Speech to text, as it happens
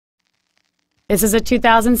This is a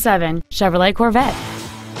 2007 Chevrolet Corvette.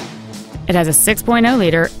 It has a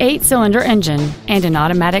 6.0-liter 8-cylinder engine and an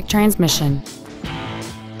automatic transmission.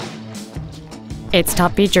 Its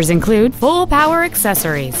top features include full power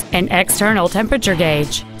accessories, an external temperature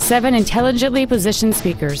gauge, 7 intelligently positioned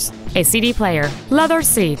speakers, a CD player, leather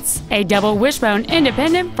seats, a double wishbone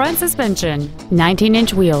independent front suspension,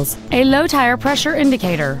 19-inch wheels, a low tire pressure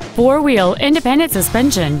indicator, 4-wheel independent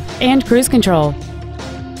suspension, and cruise control.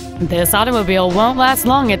 This automobile won't last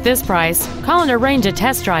long at this price. Call and arrange a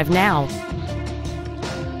test drive now.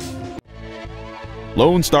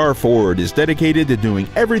 Lone Star Ford is dedicated to doing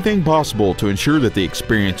everything possible to ensure that the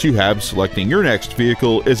experience you have selecting your next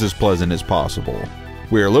vehicle is as pleasant as possible.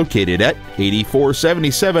 We are located at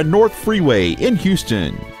 8477 North Freeway in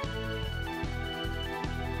Houston.